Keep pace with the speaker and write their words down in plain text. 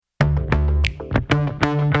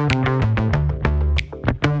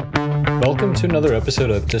welcome to another episode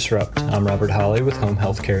of Disrupt. I'm Robert Hawley with Home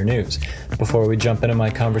Healthcare News. Before we jump into my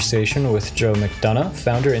conversation with Joe McDonough,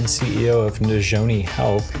 founder and CEO of Najoni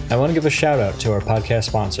Health, I want to give a shout out to our podcast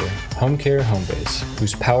sponsor, HomeCare Homebase,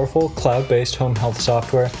 whose powerful cloud-based home health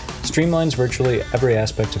software streamlines virtually every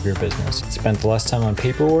aspect of your business. Spend less time on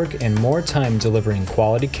paperwork and more time delivering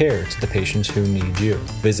quality care to the patients who need you.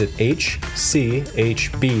 Visit hchb.com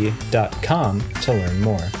to learn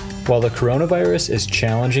more. While the coronavirus is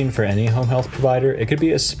challenging for any home health provider, it could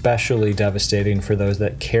be especially devastating for those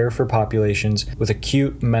that care for populations with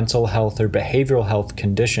acute mental health or behavioral health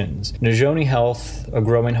conditions. Najoni Health, a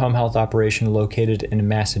growing home health operation located in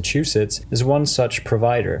Massachusetts, is one such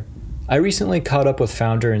provider. I recently caught up with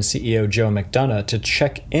founder and CEO Joe McDonough to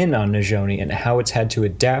check in on Najoni and how it's had to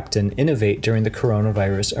adapt and innovate during the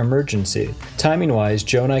coronavirus emergency. Timing-wise,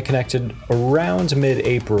 Joe and I connected around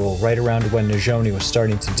mid-April, right around when Najoni was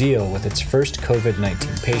starting to deal with its first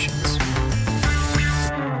COVID-19 patients.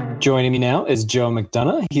 Joining me now is Joe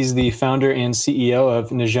McDonough. He's the founder and CEO of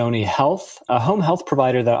Najoni Health, a home health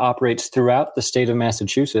provider that operates throughout the state of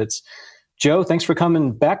Massachusetts. Joe, thanks for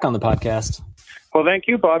coming back on the podcast. Well, thank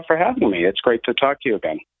you, Bob, for having me. It's great to talk to you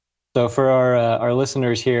again. So for our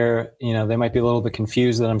listeners here, they might be a little bit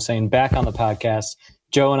confused that I'm saying back on the podcast.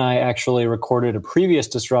 Joe and I actually recorded a previous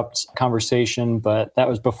Disrupt conversation, but that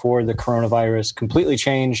was before the coronavirus completely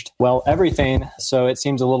changed, everything. So it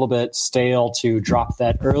seems a little bit stale to drop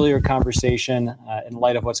that earlier conversation in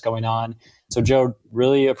light of what's going on. So Joe,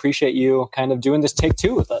 really appreciate you kind of doing this take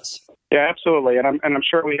two with us. Yeah, absolutely. And I'm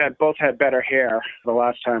sure we both had better hair the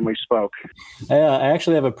last time we spoke. Yeah, I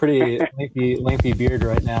actually have a pretty lengthy beard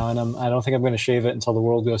right now, and I don't think I'm going to shave it until the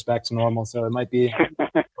world goes back to normal. So it might be a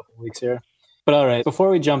couple weeks here. But all right, before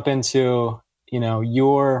we jump into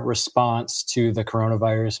your response to the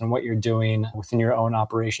coronavirus and what you're doing within your own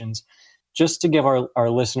operations, just to give our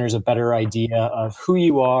listeners a better idea of who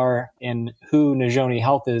you are and who Najoni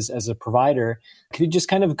Health is as a provider, could you just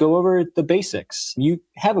kind of go over the basics? You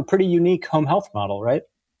have a pretty unique home health model, right?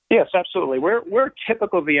 Yes, absolutely. We're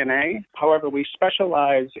typical VNA. However, we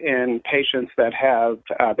specialize in patients that have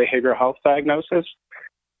behavioral health diagnosis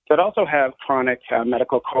that also have chronic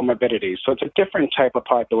medical comorbidities. So it's a different type of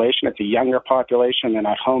population. It's a younger population. They're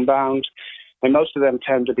not homebound. And most of them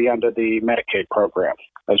tend to be under the Medicaid program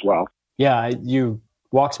as well. Yeah, you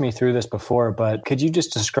walked me through this before, but could you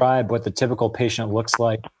just describe what the typical patient looks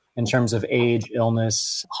like in terms of age,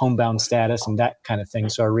 illness, homebound status, and that kind of thing,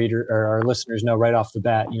 so our listeners know right off the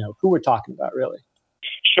bat, who we're talking about, really?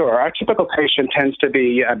 Sure. Our typical patient tends to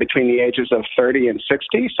be between the ages of 30 and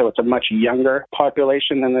 60, so it's a much younger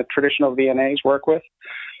population than the traditional VNAs work with.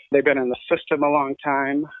 They've been in the system a long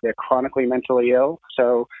time. They're chronically mentally ill,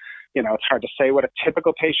 so it's hard to say what a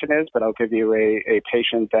typical patient is, but I'll give you a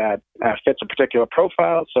patient that fits a particular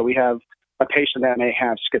profile. So we have a patient that may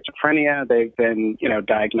have schizophrenia. They've been,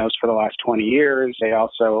 diagnosed for the last 20 years. They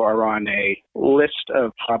also are on a list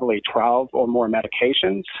of probably 12 or more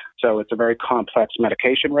medications. So it's a very complex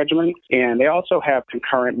medication regimen. And they also have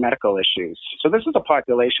concurrent medical issues. So this is a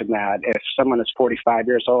population that if someone is 45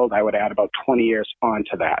 years old, I would add about 20 years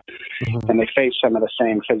onto that. Mm-hmm. And they face some of the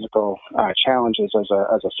same physical challenges as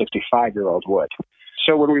a 65-year-old would.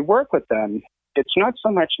 So when we work with them, it's not so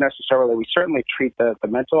much necessarily, we certainly treat the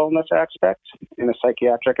mental illness aspect and the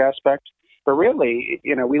psychiatric aspect, but really,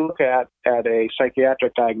 we look at a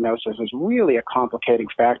psychiatric diagnosis as really a complicating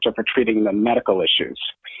factor for treating the medical issues.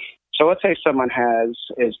 So let's say someone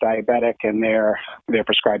is diabetic and they're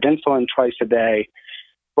prescribed insulin twice a day.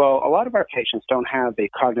 Well, a lot of our patients don't have the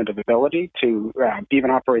cognitive ability to even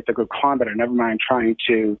operate the glucometer, never mind trying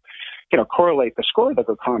to correlate the score of the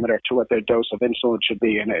glucometer to what their dose of insulin should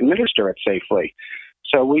be and administer it safely.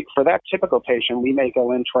 So for that typical patient, we may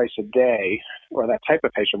go in twice a day, or that type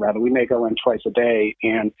of patient rather, we may go in twice a day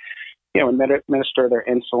and administer their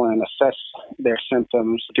insulin, assess their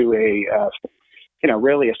symptoms, do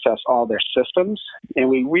really assess all their systems. And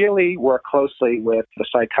we really work closely with the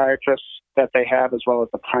psychiatrists that they have as well as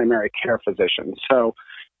the primary care physicians. So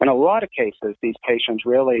in a lot of cases, these patients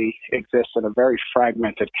really exist in a very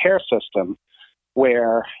fragmented care system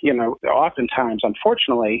where, oftentimes,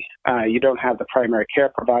 unfortunately, you don't have the primary care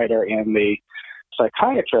provider and the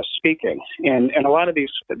psychiatrist speaking. And a lot of these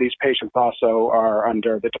patients also are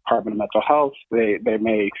under the Department of Mental Health. They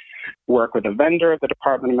may work with a vendor of the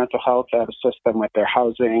Department of Mental Health that assists them with their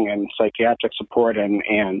housing and psychiatric support and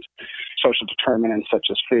social determinants such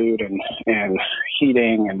as food and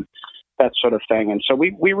heating and that sort of thing. And so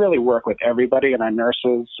we really work with everybody, and our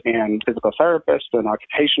nurses and physical therapists and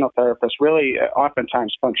occupational therapists really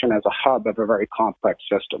oftentimes function as a hub of a very complex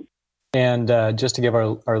system. And just to give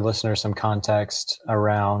our listeners some context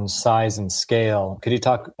around size and scale, could you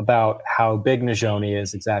talk about how big Najoni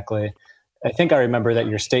is exactly? I think I remember that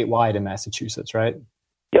you're statewide in Massachusetts, right?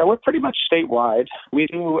 Yeah, we're pretty much statewide. We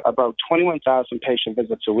do about 21,000 patient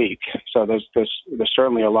visits a week, so there's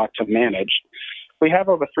certainly a lot to manage. We have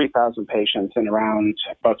over 3,000 patients and around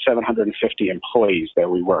about 750 employees that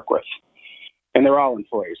we work with, and they're all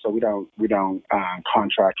employees. So we don't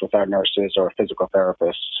contract with our nurses or physical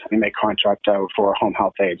therapists. We may contract out for home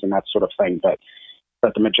health aides and that sort of thing, but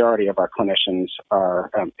the majority of our clinicians are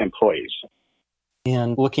employees.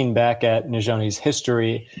 And looking back at Najoni's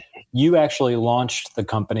history, you actually launched the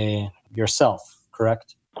company yourself,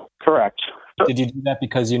 correct? Correct. Did you do that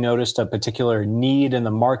because you noticed a particular need in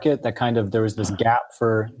the market that there was this gap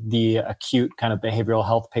for the acute kind of behavioral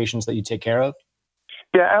health patients that you take care of?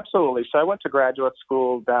 Yeah, absolutely. So I went to graduate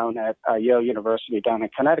school down at Yale University down in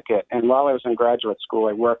Connecticut. And while I was in graduate school,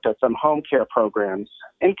 I worked at some home care programs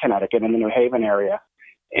in Connecticut in the New Haven area.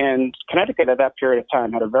 And Connecticut at that period of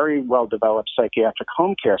time had a very well-developed psychiatric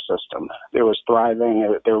home care system. It was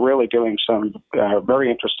thriving. They were really doing some very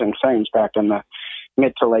interesting things back in the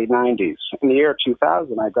mid to late 90s. In the year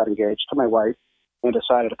 2000, I got engaged to my wife and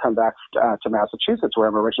decided to come back to Massachusetts, where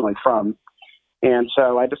I'm originally from. And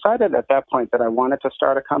so I decided at that point that I wanted to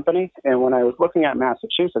start a company. And when I was looking at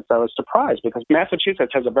Massachusetts, I was surprised because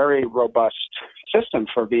Massachusetts has a very robust system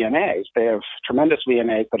for VNAs. They have tremendous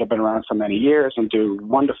VNAs that have been around for many years and do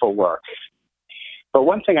wonderful work. But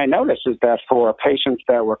one thing I noticed is that for patients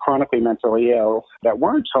that were chronically mentally ill, that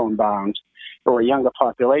weren't homebound, or a younger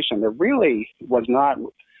population, there really was not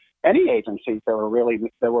any agencies that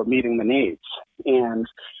were meeting the needs. And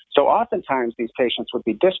so oftentimes these patients would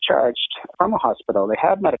be discharged from a hospital. They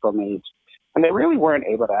had medical needs, and they really weren't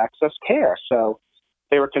able to access care. So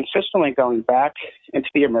they were consistently going back into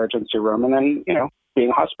the emergency room and then,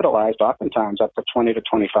 being hospitalized oftentimes up to 20 to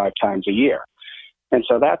 25 times a year. And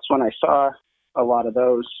so that's when I saw a lot of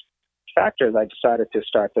those factors. I decided to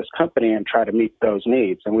start this company and try to meet those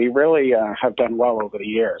needs. And we really have done well over the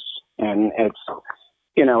years. And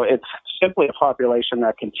it's simply a population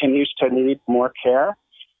that continues to need more care.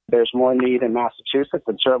 There's more need in Massachusetts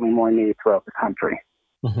and certainly more need throughout the country.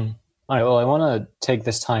 Mm-hmm. All right. Well, I want to take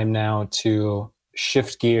this time now to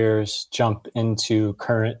shift gears, jump into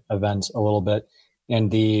current events a little bit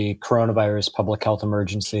and the coronavirus public health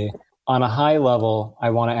emergency. On a high level, I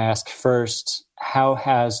want to ask first, how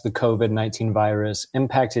has the COVID-19 virus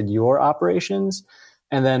impacted your operations?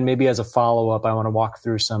 And then maybe as a follow-up, I want to walk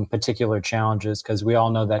through some particular challenges because we all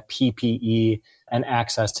know that PPE and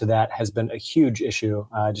access to that has been a huge issue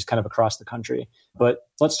just kind of across the country. But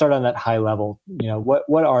let's start on that high level.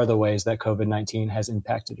 What are the ways that COVID-19 has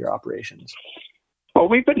impacted your operations? Well,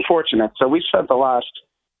 we've been fortunate. So we spent the last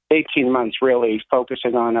 18 months really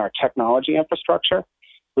focusing on our technology infrastructure.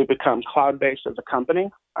 We've become cloud-based as a company.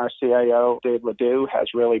 Our CIO, Dave Ledoux, has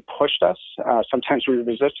really pushed us. Sometimes we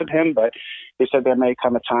resisted him, but he said there may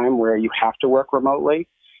come a time where you have to work remotely.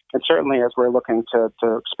 And certainly as we're looking to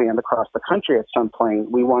expand across the country at some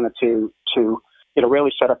point, we wanted to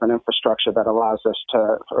really set up an infrastructure that allows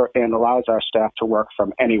our staff to work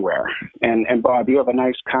from anywhere. And Bob, you have a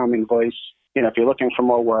nice calming voice. If you're looking for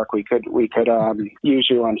more work, we could use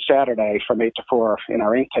you on Saturday from 8 to 4 in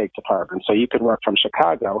our intake department. So you could work from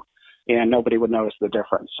Chicago and nobody would notice the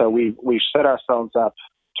difference. So we set ourselves up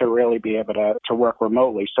to really be able to work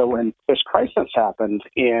remotely. So when this crisis happened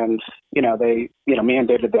and, they,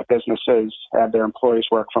 mandated that businesses have their employees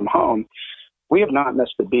work from home, we have not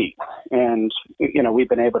missed a beat. And, we've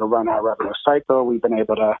been able to run our revenue cycle. We've been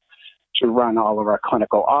able to run all of our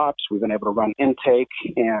clinical ops. We've been able to run intake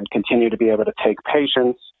and continue to be able to take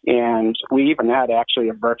patients. And we even had actually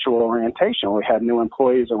a virtual orientation. We had new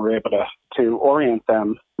employees and we were able to orient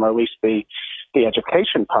them, or at least the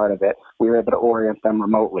education part of it, we were able to orient them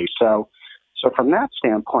remotely. So from that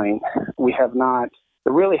standpoint, it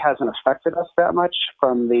really hasn't affected us that much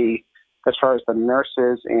as far as the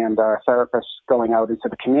nurses and our therapists going out into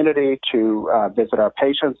the community to visit our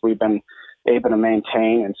patients. We've been able to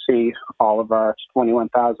maintain and see all of our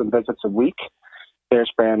 21,000 visits a week.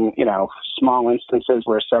 There's been, small instances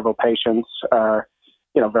where several patients are,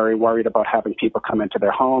 very worried about having people come into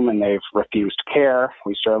their home and they've refused care.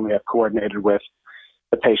 We certainly have coordinated with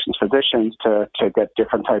the patient's physicians to get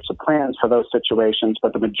different types of plans for those situations.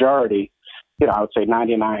 But the majority, I would say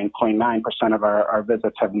 99.9% of our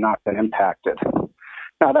visits have not been impacted.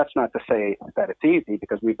 Now, that's not to say that it's easy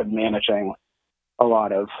because we've been managing a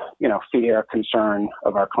lot of, fear, concern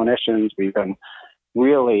of our clinicians. We've been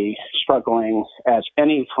really struggling, as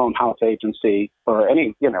any home health agency or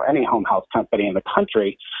any home health company in the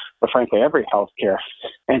country, but frankly, every healthcare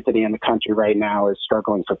entity in the country right now is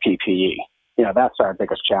struggling for PPE. That's our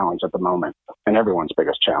biggest challenge at the moment, and everyone's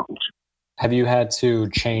biggest challenge. Have you had to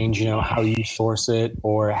change, how you source it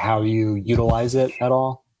or how you utilize it at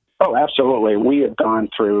all? Oh, absolutely. We have gone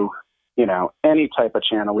through, any type of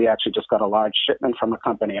channel. We actually just got a large shipment from a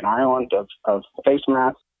company in Ireland of face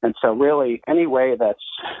masks. And so really any way that's,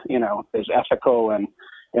 is ethical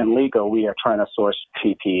and legal, we are trying to source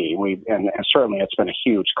PPE. And certainly it's been a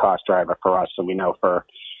huge cost driver for us, and we know for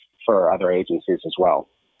other agencies as well.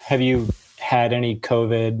 Have you had any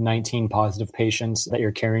COVID-19 positive patients that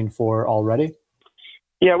you're caring for already?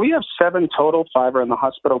 Yeah, we have 7 total, 5 are in the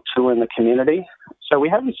hospital, 2 in the community. So we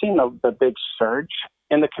haven't seen the big surge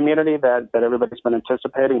in the community that everybody's been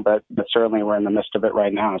anticipating, but certainly we're in the midst of it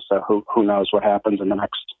right now. So who knows what happens in the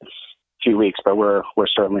next few weeks, but we're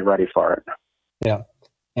certainly ready for it. Yeah.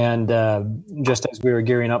 And just as we were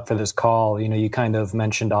gearing up for this call, you kind of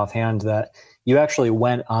mentioned offhand that you actually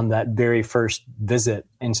went on that very first visit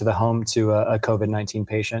into the home to a COVID-19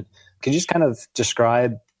 patient. Could you just kind of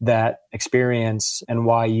describe that experience and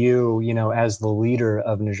why you, as the leader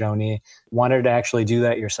of Najoni, wanted to actually do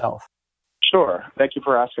that yourself? Sure. Thank you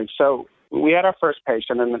for asking. So we had our first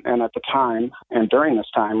patient, and at the time, and during this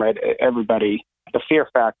time, right, everybody, the fear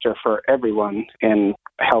factor for everyone in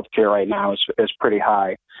healthcare right now is pretty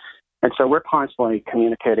high. And so we're constantly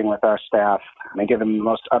communicating with our staff and giving them the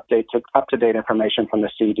most up-to-date information from the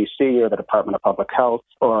CDC or the Department of Public Health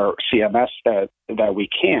or CMS that we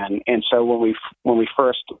can. And so when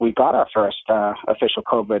we got our first official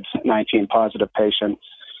COVID-19 positive patient,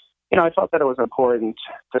 I felt that it was important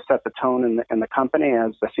to set the tone in the company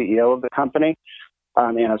as the CEO of the company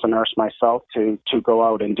and as a nurse myself to go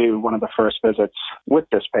out and do one of the first visits with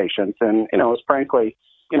this patient. And, it was frankly,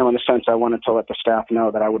 in the sense I wanted to let the staff know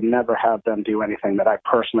that I would never have them do anything that I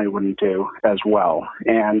personally wouldn't do as well.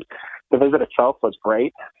 And the visit itself was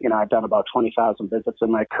great. I've done about 20,000 visits in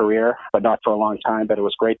my career, but not for a long time, but it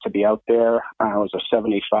was great to be out there. I was a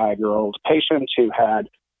 75-year-old patient who had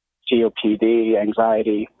COPD,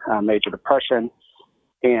 anxiety, major depression,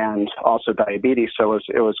 and also diabetes. So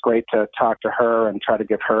it was great to talk to her and try to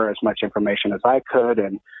give her as much information as I could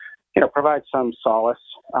and, provide some solace.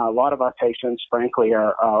 A lot of our patients, frankly,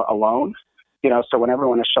 are alone. So when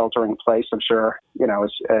everyone is sheltering in place, I'm sure,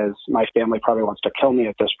 as my family probably wants to kill me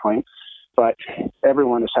at this point, but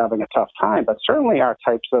everyone is having a tough time. But certainly our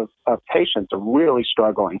types of patients are really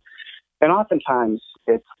struggling. And oftentimes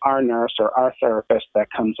it's our nurse or our therapist that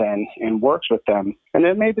comes in and works with them. And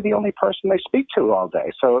they may be the only person they speak to all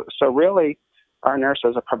day. So really our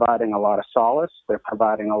nurses are providing a lot of solace. They're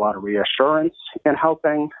providing a lot of reassurance and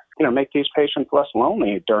helping, make these patients less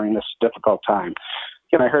lonely during this difficult time.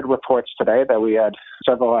 I heard reports today that we had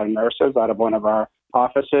several nurses out of one of our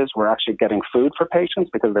offices were actually getting food for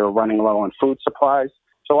patients because they were running low on food supplies.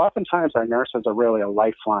 So oftentimes our nurses are really a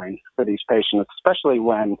lifeline for these patients, especially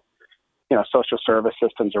when social service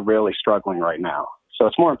systems are really struggling right now. So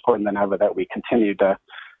it's more important than ever that we continue to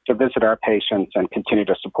visit our patients and continue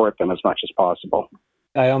to support them as much as possible.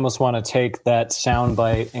 I almost want to take that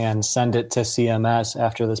soundbite and send it to CMS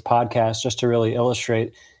after this podcast just to really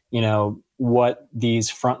illustrate, what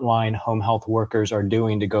these frontline home health workers are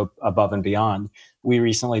doing to go above and beyond. We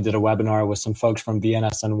recently did a webinar with some folks from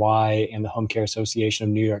VNSNY and the Home Care Association of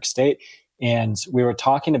New York State. And we were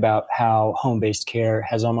talking about how home-based care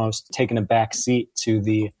has almost taken a back seat to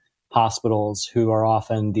the hospitals, who are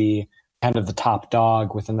often the kind of the top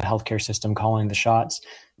dog within the healthcare system calling the shots.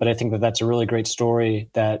 But I think that that's a really great story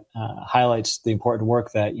that highlights the important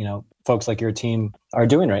work that, folks like your team are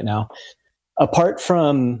doing right now. Apart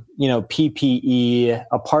from, PPE,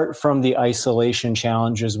 apart from the isolation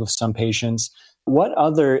challenges with some patients, what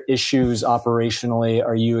other issues operationally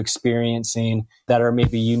are you experiencing that are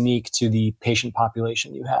maybe unique to the patient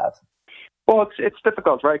population you have? Well, it's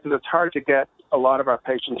difficult, right? Because it's hard to get a lot of our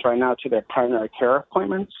patients right now to their primary care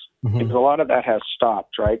appointments because a lot of that has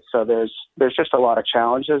stopped, right? So there's just a lot of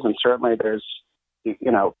challenges, and certainly there's,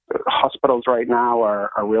 hospitals right now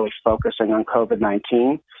are really focusing on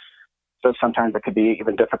COVID-19. So sometimes it could be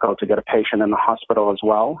even difficult to get a patient in the hospital as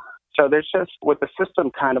well. So there's just, with the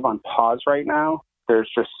system kind of on pause right now, there's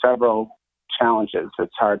just several challenges.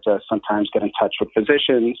 It's hard to sometimes get in touch with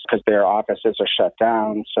physicians because their offices are shut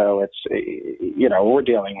down. So it's, we're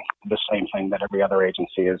dealing with the same thing that every other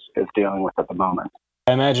agency is dealing with at the moment.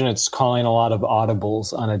 I imagine it's calling a lot of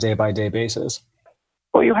audibles on a day-by-day basis.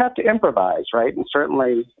 Well, you have to improvise, right? And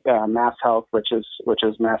certainly, Mass Health, which is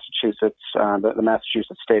Massachusetts, the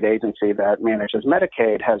Massachusetts state agency that manages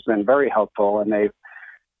Medicaid, has been very helpful, and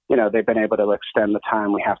they've been able to extend the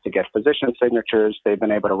time we have to get physician signatures. They've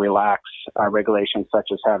been able to relax regulations such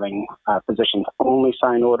as having physicians only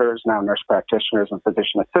sign orders. Now, nurse practitioners and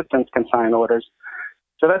physician assistants can sign orders.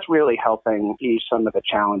 So that's really helping ease some of the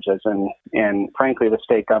challenges. And frankly, the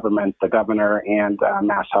state government, the governor, and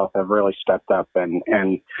Mass Health have really stepped up. And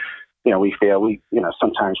we feel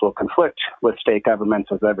sometimes we'll conflict with state governments,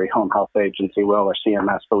 as every home health agency will, or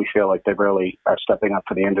CMS, but we feel like they really are stepping up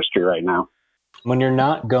for the industry right now. When you're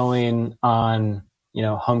not going on,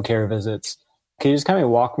 home care visits, can you just kind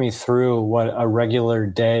of walk me through what a regular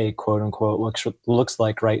day, quote unquote, looks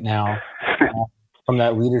like right now from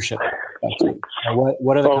that leadership perspective?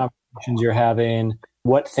 What are the conversations you're having?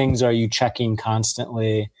 What things are you checking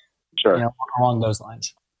constantly? Sure. Along those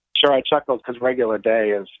lines. Sure, I chuckled because regular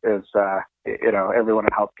day is everyone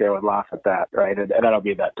in healthcare would laugh at that, right? And I don't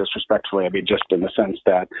mean that disrespectfully. I mean just in the sense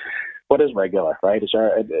that what is regular, right?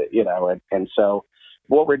 And so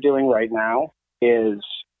what we're doing right now is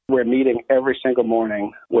we're meeting every single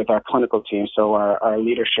morning with our clinical team. So our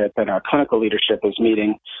leadership and our clinical leadership is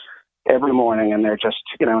meeting every morning, and they're just,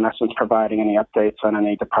 in essence, providing any updates on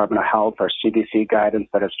any Department of Health or CDC guidance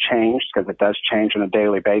that has changed, because it does change on a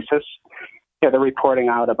daily basis. They're reporting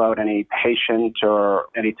out about any patient or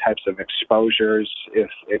any types of exposures,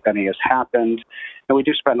 if any has happened. And we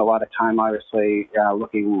do spend a lot of time, obviously,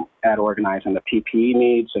 looking at organizing the PPE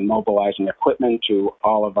needs and mobilizing equipment to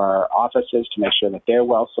all of our offices to make sure that they're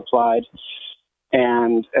well supplied.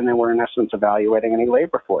 And then we're, in essence, evaluating any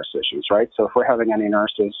labor force issues, right? So if we're having any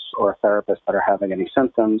nurses or therapists that are having any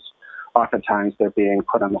symptoms, oftentimes they're being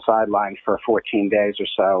put on the sideline for 14 days or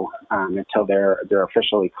so until they're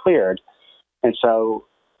officially cleared. And so,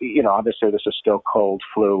 obviously this is still cold,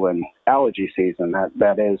 flu, and allergy season.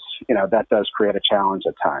 That does create a challenge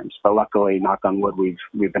at times. But luckily, knock on wood,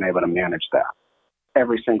 we've been able to manage that.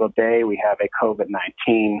 Every single day we have a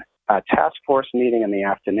COVID-19 task force meeting in the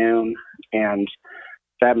afternoon, and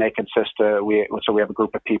that may consist of, so we have a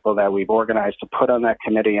group of people that we've organized to put on that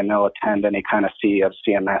committee, and they'll attend any kind of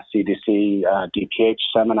CMS, CDC, DPH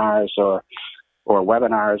seminars or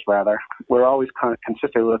webinars, rather. We're always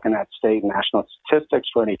consistently looking at state and national statistics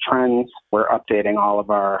for any trends. We're updating all of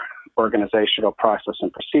our organizational process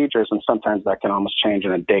and procedures, and sometimes that can almost change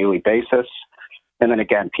on a daily basis. And then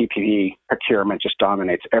again, PPE procurement just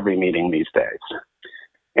dominates every meeting these days.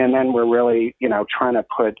 And then we're really, trying to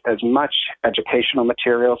put as much educational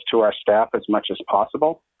materials to our staff as much as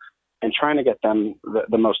possible, and trying to get them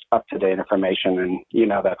the most up-to-date information.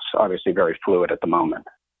 And, that's obviously very fluid at the moment.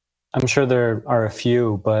 I'm sure there are a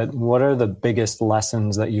few, but what are the biggest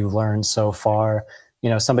lessons that you've learned so far?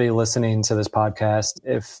 Somebody listening to this podcast,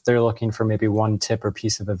 if they're looking for maybe one tip or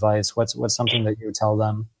piece of advice, what's something that you would tell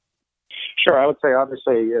them? Sure. I would say,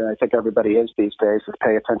 obviously, I think everybody is these days, is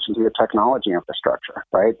pay attention to your technology infrastructure,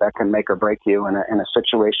 right? That can make or break you in a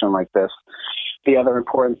situation like this. The other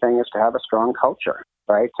important thing is to have a strong culture,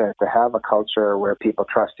 right? To have a culture where people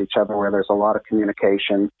trust each other, where there's a lot of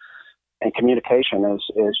communication. And communication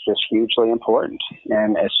is just hugely important.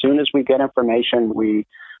 And as soon as we get information, we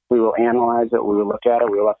will analyze it, we will look at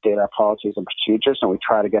it, we will update our policies and procedures, and we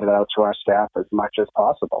try to get it out to our staff as much as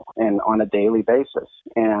possible and on a daily basis.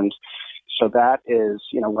 And so that is,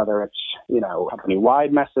 whether it's,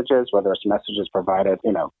 company-wide messages, whether it's messages provided,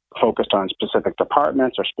 focused on specific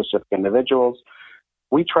departments or specific individuals,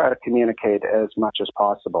 we try to communicate as much as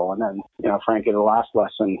possible. And then, frankly, the last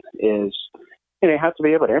lesson is, you have to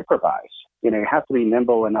be able to improvise. You have to be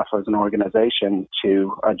nimble enough as an organization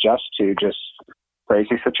to adjust to just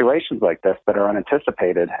crazy situations like this that are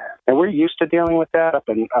unanticipated. And we're used to dealing with that up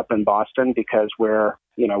in Boston, because we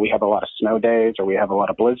have a lot of snow days, or we have a lot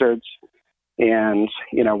of blizzards. And,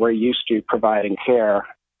 we're used to providing care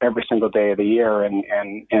every single day of the year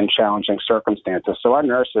in challenging circumstances. So our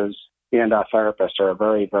nurses and our therapists are a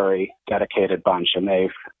very, very dedicated bunch, and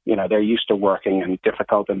they're used to working in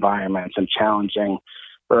difficult environments and challenging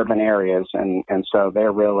urban areas, and so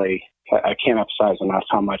they're really, I can't emphasize enough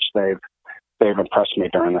how much they've impressed me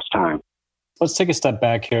during this time. Let's take a step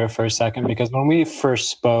back here for a second, because when we first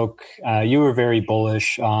spoke, you were very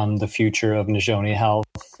bullish on the future of Najoni Health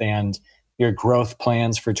and your growth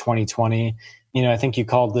plans for 2020. I think you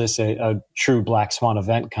called this a true black swan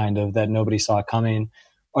event, kind of, that nobody saw coming.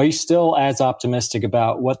 Are you still as optimistic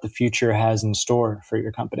about what the future has in store for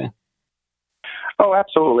your company? Oh,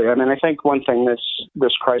 absolutely. I mean, I think one thing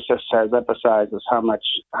this crisis has emphasized is how much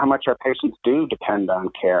our patients do depend on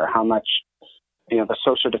care, how much the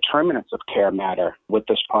social determinants of care matter with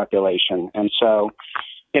this population. And so,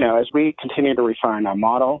 as we continue to refine our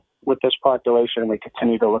model with this population, we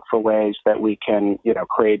continue to look for ways that we can,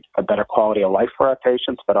 create a better quality of life for our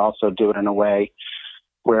patients, but also do it in a way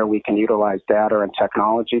where we can utilize data and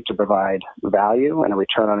technology to provide value and a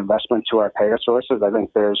return on investment to our payer sources. I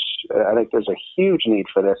think there's a huge need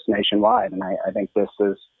for this nationwide, and I think this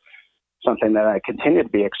is something that I continue to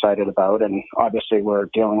be excited about. And obviously, we're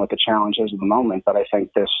dealing with the challenges of the moment, but I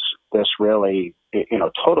think this really,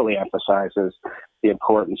 totally emphasizes the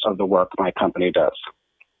importance of the work my company does.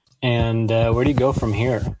 And where do you go from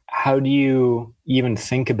here? How do you even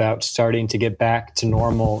think about starting to get back to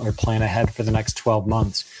normal or plan ahead for the next 12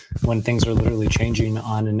 months when things are literally changing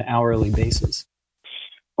on an hourly basis?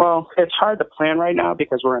 Well, it's hard to plan right now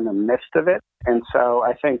because we're in the midst of it. And so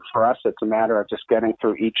I think for us, it's a matter of just getting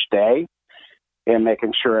through each day and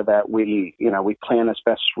making sure that we plan as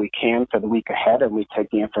best we can for the week ahead, and we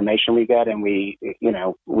take the information we get and we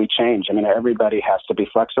change. I mean, everybody has to be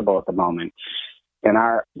flexible at the moment. And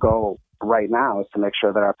our goal right now is to make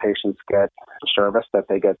sure that our patients get service, that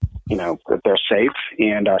they get, that they're safe,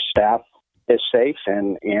 and our staff is safe,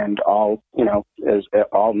 and all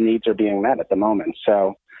needs are being met at the moment.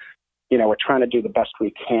 So, we're trying to do the best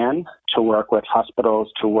we can to work with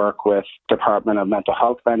hospitals, to work with Department of Mental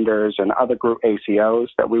Health vendors and other group ACOs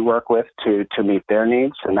that we work with to meet their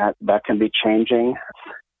needs. And that can be changing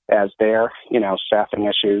as their, staffing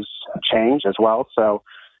issues change as well. So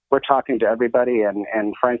we're talking to everybody, and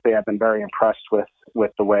frankly, I've been very impressed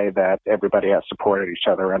with the way that everybody has supported each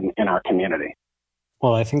other in our community.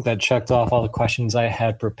 Well, I think that checked off all the questions I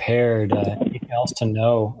had prepared. Anything else to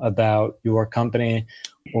know about your company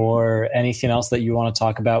or anything else that you want to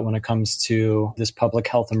talk about when it comes to this public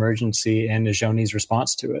health emergency and Nizhony's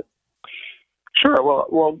response to it? Sure.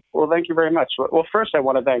 Well, thank you very much. Well, first, I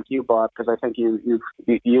want to thank you, Bob, because I think you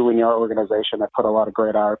and your organization have put a lot of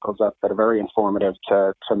great articles up that are very informative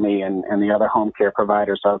to me and the other home care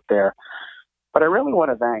providers out there. But I really want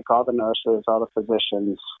to thank all the nurses, all the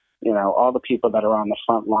physicians, all the people that are on the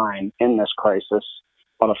front line in this crisis,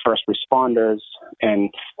 all the first responders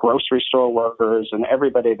and grocery store workers and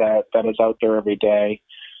everybody that is out there every day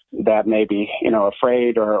that may be,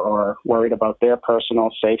 afraid or worried about their personal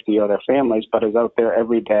safety or their families, but is out there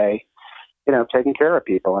every day, taking care of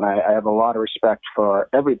people. And I have a lot of respect for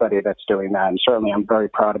everybody that's doing that. And certainly I'm very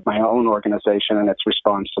proud of my own organization and its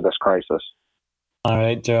response to this crisis. All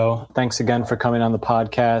right, Joe. Thanks again for coming on the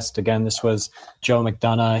podcast. Again, this was Joe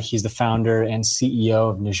McDonough. He's the founder and CEO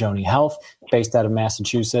of Nizhony Health, based out of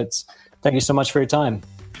Massachusetts. Thank you so much for your time.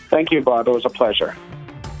 Thank you, Bob. It was a pleasure.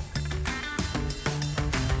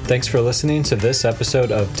 Thanks for listening to this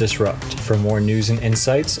episode of Disrupt. For more news and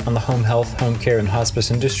insights on the home health, home care, and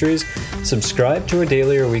hospice industries, subscribe to our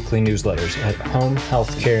daily or weekly newsletters at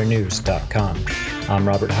homehealthcarenews.com. I'm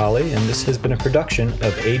Robert Holly, and this has been a production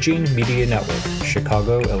of Aging Media Network,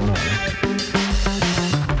 Chicago, Illinois.